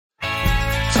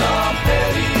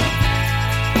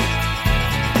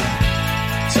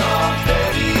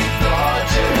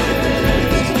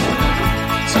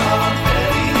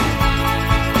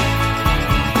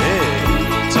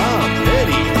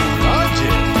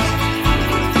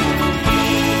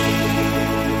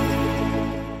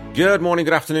Good morning,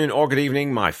 good afternoon, or good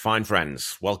evening, my fine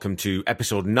friends. Welcome to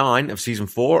episode 9 of season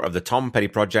 4 of the Tom Petty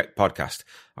Project podcast.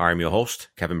 I am your host,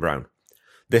 Kevin Brown.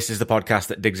 This is the podcast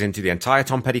that digs into the entire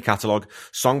Tom Petty catalogue,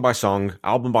 song by song,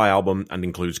 album by album, and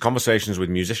includes conversations with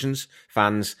musicians,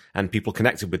 fans, and people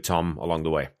connected with Tom along the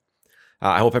way.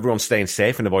 I hope everyone's staying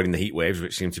safe and avoiding the heat waves,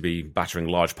 which seem to be battering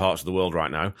large parts of the world right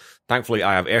now. Thankfully,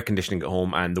 I have air conditioning at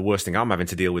home, and the worst thing I'm having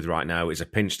to deal with right now is a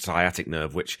pinched sciatic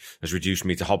nerve, which has reduced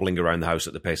me to hobbling around the house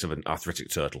at the pace of an arthritic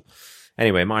turtle.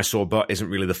 Anyway, my sore butt isn't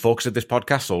really the focus of this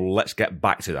podcast, so let's get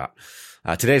back to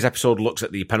that. Today's episode looks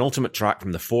at the penultimate track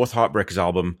from the fourth Heartbreakers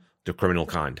album, The Criminal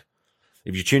Kind.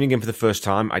 If you're tuning in for the first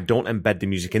time, I don't embed the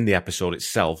music in the episode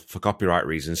itself for copyright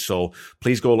reasons, so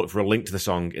please go look for a link to the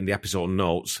song in the episode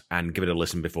notes and give it a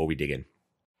listen before we dig in.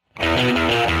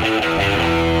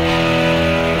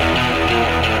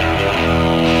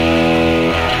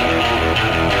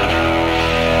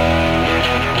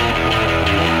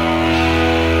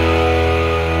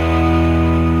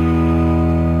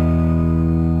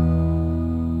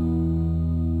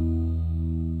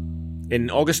 In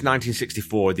August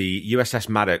 1964, the USS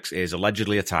Maddox is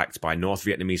allegedly attacked by North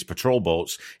Vietnamese patrol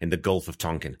boats in the Gulf of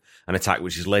Tonkin, an attack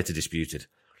which is later disputed.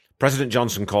 President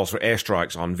Johnson calls for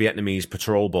airstrikes on Vietnamese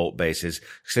patrol boat bases,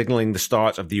 signaling the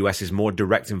start of the US's more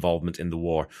direct involvement in the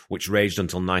war, which raged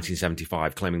until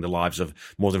 1975, claiming the lives of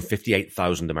more than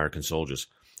 58,000 American soldiers.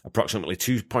 Approximately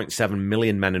 2.7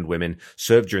 million men and women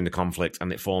served during the conflict,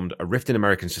 and it formed a rift in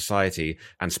American society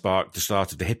and sparked the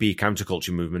start of the hippie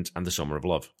counterculture movement and the Summer of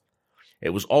Love. It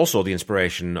was also the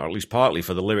inspiration, or at least partly,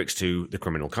 for the lyrics to The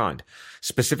Criminal Kind.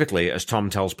 Specifically, as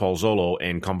Tom tells Paul Zolo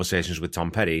in Conversations with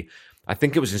Tom Petty, I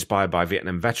think it was inspired by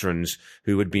Vietnam veterans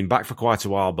who had been back for quite a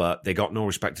while, but they got no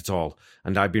respect at all.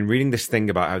 And I've been reading this thing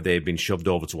about how they've been shoved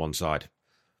over to one side.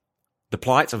 The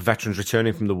plight of veterans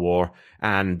returning from the war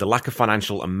and the lack of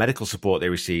financial and medical support they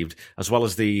received, as well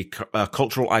as the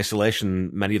cultural isolation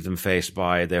many of them faced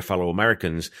by their fellow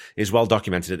Americans, is well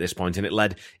documented at this point, and it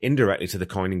led indirectly to the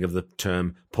coining of the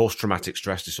term post-traumatic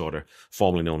stress disorder,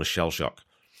 formerly known as shell shock.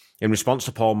 In response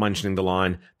to Paul mentioning the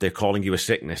line, "They're calling you a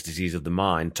sickness, disease of the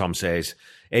mind," Tom says,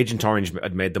 "Agent Orange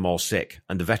had made them all sick,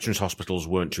 and the veterans' hospitals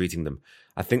weren't treating them.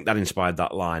 I think that inspired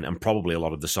that line, and probably a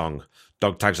lot of the song.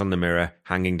 Dog tags on the mirror,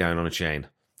 hanging down on a chain.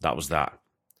 That was that.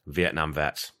 Vietnam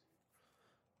vets."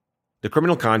 The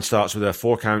Criminal Kind starts with a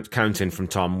 4-count count-in from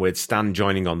Tom, with Stan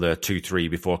joining on the 2-3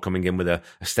 before coming in with a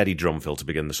steady drum fill to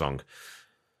begin the song.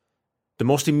 The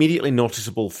most immediately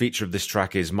noticeable feature of this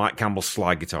track is Mike Campbell's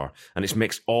slide guitar, and it's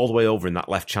mixed all the way over in that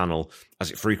left channel, as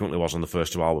it frequently was on the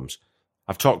first two albums.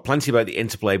 I've talked plenty about the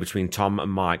interplay between Tom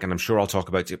and Mike, and I'm sure I'll talk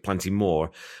about it plenty more,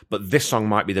 but this song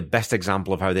might be the best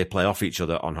example of how they play off each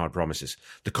other on Hard Promises.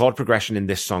 The chord progression in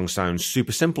this song sounds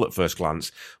super simple at first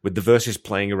glance, with the verses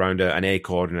playing around an A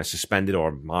chord and a suspended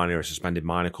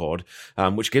minor chord,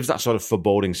 which gives that sort of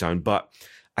foreboding sound, but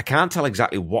I can't tell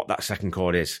exactly what that second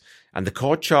chord is. And the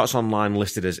chord charts online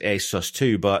listed as A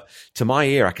sus2, but to my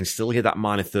ear, I can still hear that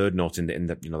minor third note in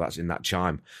the that's in that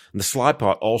chime. And the slide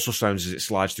part also sounds as it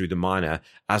slides through the minor,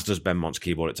 as does Ben Mont's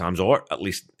keyboard at times, or at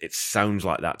least it sounds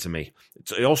like that to me.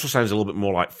 It also sounds a little bit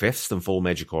more like fifths than full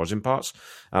major chords in parts.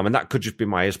 And that could just be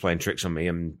my ears playing tricks on me,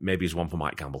 and maybe it's one for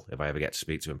Mike Campbell if I ever get to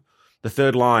speak to him. The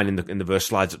third line in the verse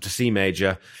slides up to C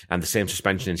major and the same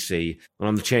suspension in C. And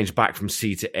on the change back from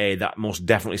C to A, that most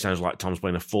definitely sounds like Tom's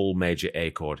playing a full major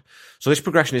A chord. So this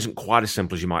progression isn't quite as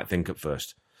simple as you might think at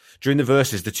first. During the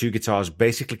verses, the two guitars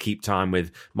basically keep time,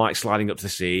 with Mike sliding up to the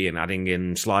C and adding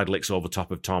in slide licks over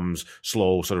top of Tom's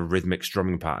slow sort of rhythmic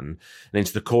strumming pattern. And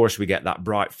into the chorus, we get that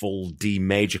bright full D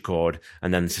major chord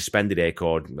and then the suspended A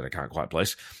chord that I can't quite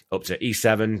place, up to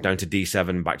E7, down to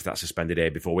D7, back to that suspended A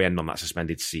before we end on that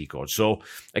suspended C chord. So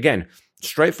again,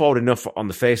 straightforward enough on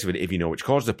the face of it if you know which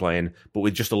chords they're playing, but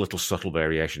with just a little subtle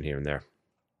variation here and there.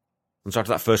 And so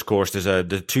after that first chorus, there's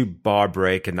the 2-bar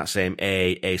break in that same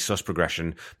A sus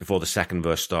progression before the second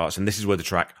verse starts, and this is where the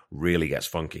track really gets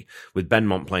funky, with Ben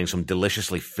Mont playing some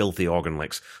deliciously filthy organ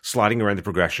licks, sliding around the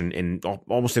progression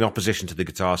almost in opposition to the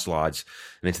guitar slides.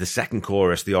 And into the second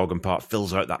chorus, the organ part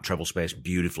fills out that treble space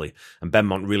beautifully, and Ben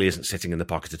Mont really isn't sitting in the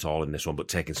pocket at all in this one, but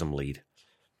taking some lead.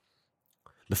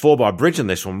 The 4-bar bridge on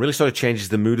this one really sort of changes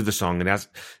the mood of the song, and has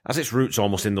its roots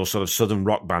almost in those sort of southern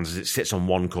rock bands as it sits on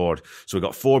one chord. So we've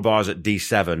got 4 bars at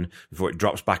D7 before it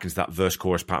drops back into that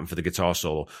verse-chorus pattern for the guitar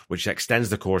solo, which extends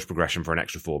the chorus progression for an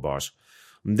extra 4 bars.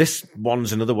 And this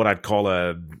one's another what I'd call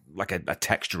a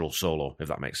textural solo, if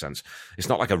that makes sense. It's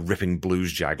not like a ripping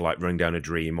blues jag like Running Down a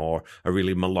Dream, or a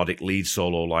really melodic lead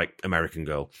solo like American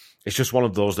Girl. It's just one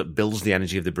of those that builds the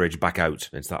energy of the bridge back out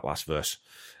into that last verse.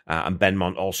 And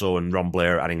Benmont also and Ron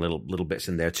Blair adding little bits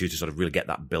in there too to sort of really get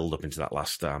that build up into that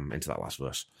last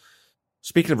verse.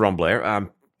 Speaking of Ron Blair,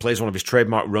 plays one of his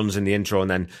trademark runs in the intro and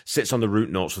then sits on the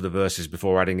root notes for the verses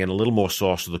before adding in a little more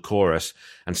sauce to the chorus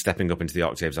and stepping up into the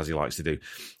octaves as he likes to do.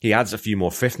 He adds a few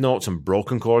more fifth notes and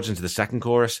broken chords into the second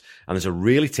chorus, and there's a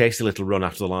really tasty little run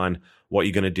after the line, "What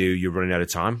you gonna do? You're running out of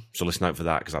time." So listen out for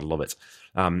that because I love it.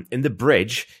 In the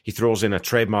bridge, he throws in a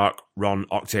trademark Ron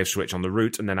octave switch on the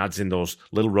root and then adds in those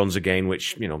little runs again,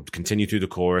 which, continue through the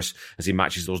chorus as he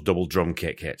matches those double drum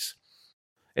kick hits.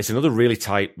 It's another really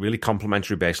tight, really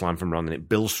complimentary bass line from Ron, and it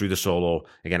builds through the solo,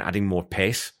 again adding more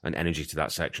pace and energy to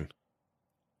that section.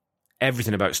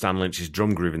 Everything about Stan Lynch's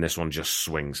drum groove in this one just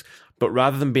swings. But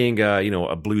rather than being a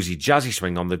bluesy, jazzy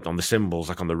swing on the cymbals,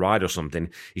 like on the ride or something,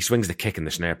 he swings the kick and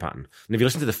the snare pattern. And if you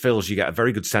listen to the fills, you get a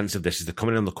very good sense of this as they're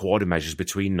coming in on the quarter measures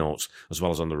between notes, as well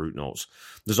as on the root notes.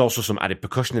 There's also some added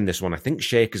percussion in this one. I think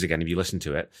shakers, again, if you listen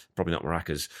to it, probably not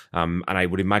maracas. And I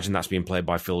would imagine that's being played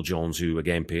by Phil Jones, who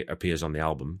again appears on the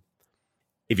album.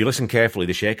 If you listen carefully,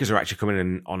 the shakers are actually coming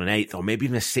in on an 8th or maybe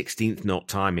even a 16th note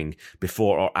timing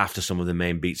before or after some of the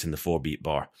main beats in the 4-beat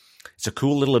bar. It's a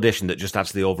cool little addition that just adds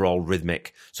to the overall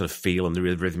rhythmic sort of feel and the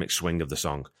rhythmic swing of the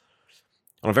song.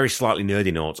 On a very slightly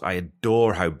nerdy note, I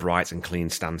adore how bright and clean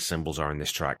Stan's cymbals are in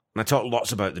this track. And I talk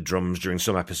lots about the drums during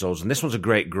some episodes, and this one's a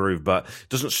great groove, but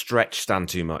doesn't stretch Stan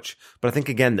too much. But I think,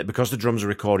 again, that because the drums are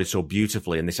recorded so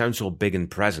beautifully and they sound so big and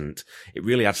present, it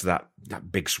really adds to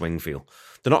that big swing feel.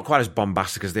 They're not quite as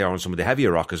bombastic as they are on some of the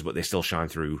heavier rockers, but they still shine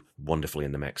through wonderfully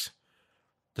in the mix.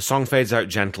 The song fades out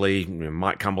gently,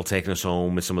 Mike Campbell taking us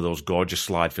home with some of those gorgeous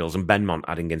slide fills, and Benmont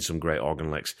adding in some great organ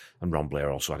licks, and Ron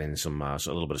Blair also adding in some a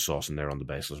little bit of sauce in there on the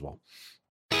bass as well.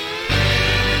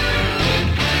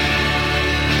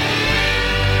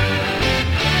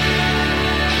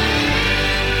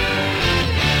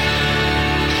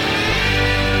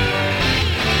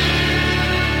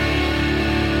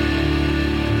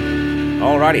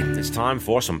 Alrighty, it's time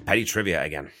for some petty trivia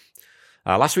again.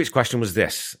 Last week's question was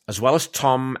this: as well as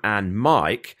Tom and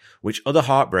Mike, which other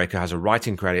Heartbreaker has a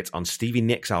writing credit on Stevie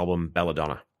Nicks' album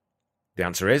Belladonna? The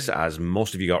answer is, as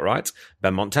most of you got right,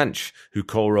 Benmont Tench, who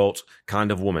co-wrote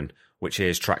Kind of Woman, which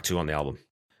is track 2 on the album.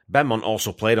 Benmont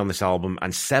also played on this album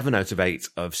and 7 out of 8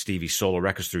 of Stevie's solo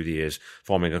records through the years,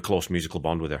 forming a close musical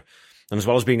bond with her. And as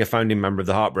well as being a founding member of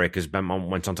the Heartbreakers, Benmont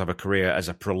went on to have a career as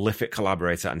a prolific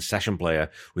collaborator and session player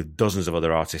with dozens of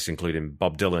other artists, including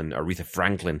Bob Dylan, Aretha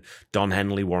Franklin, Don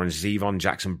Henley, Warren Zevon,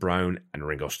 Jackson Browne, and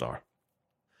Ringo Starr.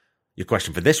 Your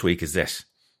question for this week is this: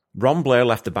 Ron Blair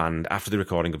left the band after the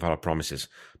recording of Our Promises,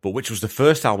 but which was the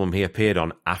first album he appeared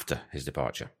on after his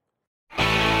departure?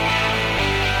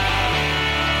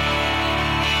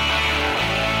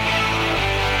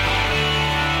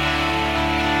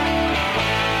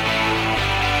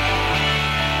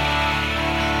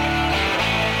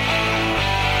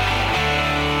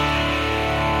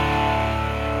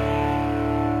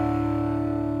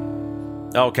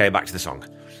 Okay, back to the song.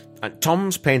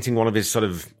 Tom's painting one of his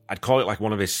I'd call it like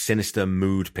one of his sinister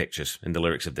mood pictures in the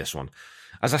lyrics of this one.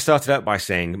 As I started out by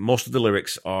saying, most of the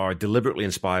lyrics are deliberately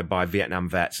inspired by Vietnam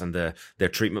vets and their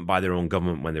treatment by their own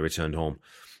government when they returned home.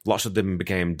 Lots of them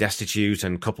became destitute,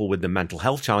 and coupled with the mental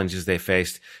health challenges they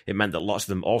faced, it meant that lots of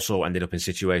them also ended up in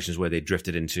situations where they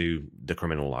drifted into the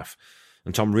criminal life.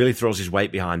 And Tom really throws his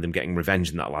weight behind them getting revenge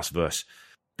in that last verse.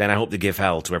 Then I hope they give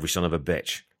hell to every son of a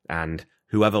bitch, and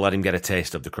whoever let him get a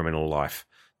taste of the criminal life.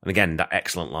 And again, that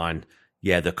excellent line,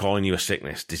 yeah, they're calling you a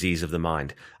sickness, disease of the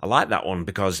mind. I like that one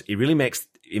because he makes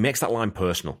that line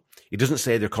personal. He doesn't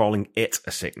say they're calling it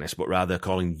a sickness, but rather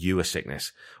calling you a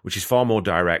sickness, which is far more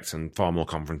direct and far more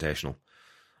confrontational.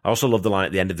 I also love the line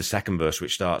at the end of the second verse,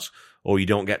 which starts, "Oh, you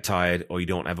don't get tired, or you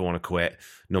don't ever want to quit.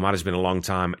 No matter, it's been a long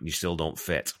time, and you still don't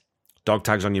fit. Dog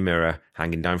tags on your mirror,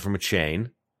 hanging down from a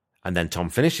chain." And then Tom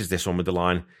finishes this one with the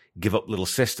line, "Give up, little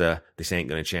sister, this ain't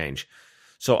going to change."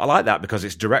 So I like that because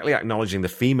it's directly acknowledging the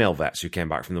female vets who came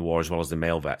back from the war as well as the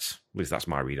male vets. At least that's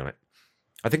my read on it.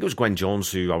 I think it was Gwen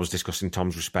Jones who I was discussing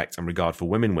Tom's respect and regard for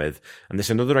women with, and this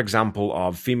is another example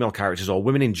of female characters or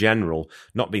women in general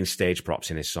not being stage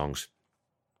props in his songs.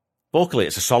 Vocally,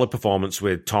 it's a solid performance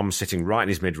with Tom sitting right in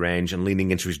his mid-range and leaning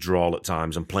into his drawl at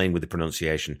times and playing with the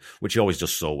pronunciation, which he always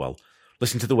does so well.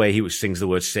 Listen to the way he sings the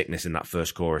word sickness in that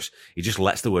first chorus. He just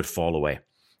lets the word fall away,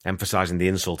 emphasizing the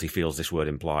insult he feels this word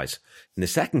implies. In the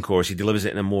second chorus, he delivers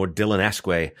it in a more Dylan-esque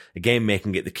way, again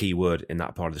making it the key word in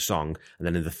that part of the song. And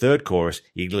then in the third chorus,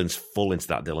 he leans full into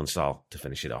that Dylan style to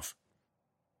finish it off.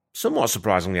 Somewhat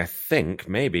surprisingly, I think,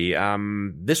 maybe,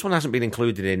 this one hasn't been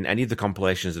included in any of the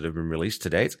compilations that have been released to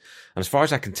date. And as far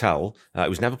as I can tell, it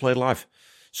was never played live.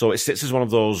 So it sits as one of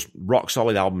those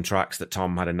rock-solid album tracks that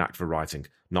Tom had a knack for writing.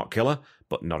 Not killer,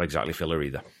 but not exactly filler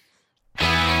either.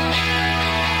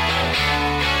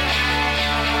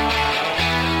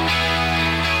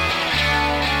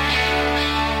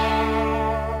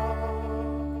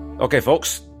 Okay,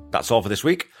 folks, that's all for this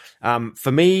week.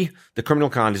 For me, The Criminal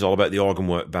Kind is all about the organ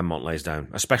work Benmont lays down,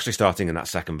 especially starting in that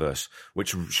second verse,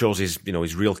 which shows his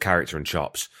real character and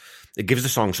chops. It gives the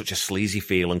song such a sleazy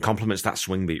feel and complements that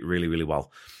swing beat really, really well.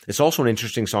 It's also an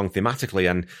interesting song thematically,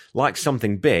 and like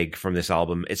Something Big from this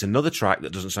album, it's another track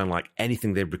that doesn't sound like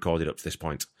anything they've recorded up to this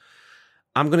point.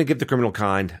 I'm going to give The Criminal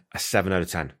Kind a 7 out of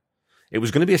 10. It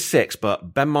was going to be a 6,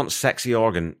 but Benmont's sexy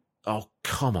organ, oh,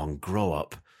 come on, grow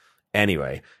up.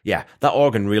 Anyway, yeah, that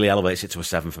organ really elevates it to a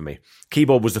 7 for me.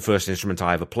 Keyboard was the first instrument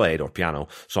I ever played, or piano,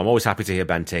 so I'm always happy to hear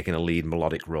Ben taking a lead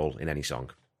melodic role in any song.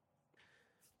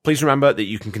 Please remember that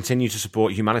you can continue to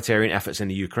support humanitarian efforts in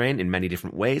the Ukraine in many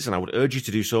different ways, and I would urge you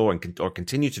to do so or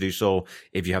continue to do so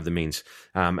if you have the means.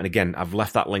 And again, I've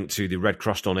left that link to the Red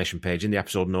Cross donation page in the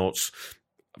episode notes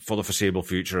for the foreseeable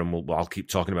future, and I'll keep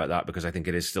talking about that because I think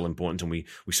it is still important, and we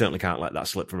certainly can't let that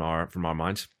slip from our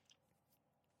minds.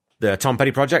 The Tom Petty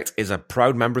Project is a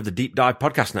proud member of the Deep Dive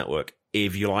Podcast Network.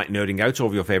 If you like nerding out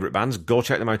over your favourite bands, go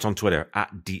check them out on Twitter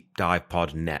at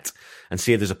DeepDivePodNet and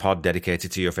see if there's a pod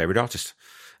dedicated to your favourite artist.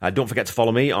 Don't forget to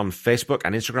follow me on Facebook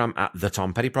and Instagram at The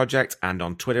Tom Petty Project and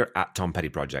on Twitter at Tom Petty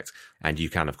Project. And you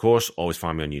can, of course, always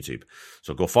find me on YouTube.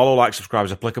 So go follow, like, subscribe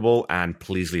as applicable, and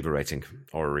please leave a rating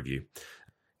or a review.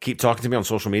 Keep talking to me on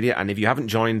social media, and if you haven't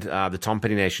joined the Tom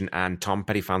Petty Nation and Tom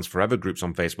Petty Fans Forever groups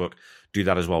on Facebook, do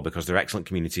that as well, because they're excellent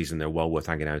communities and they're well worth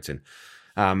hanging out in.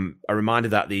 A reminder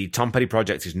that the Tom Petty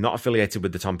Project is not affiliated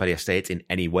with the Tom Petty Estate in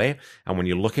any way, and when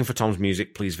you're looking for Tom's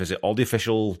music, please visit all the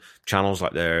official channels,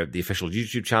 like the official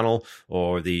YouTube channel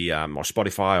or the or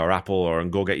Spotify or Apple,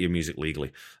 and go get your music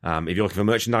legally. If you're looking for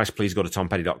merchandise, please go to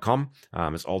tompetty.com,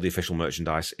 as all the official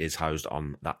merchandise is housed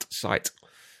on that site.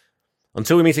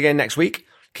 Until we meet again next week,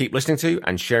 keep listening to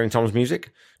and sharing Tom's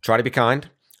music. Try to be kind.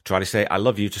 Try to say I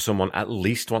love you to someone at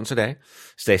least once a day.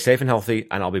 Stay safe and healthy,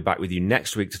 and I'll be back with you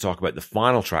next week to talk about the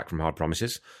final track from Hard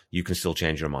Promises, You Can Still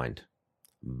Change Your Mind.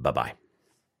 Bye-bye.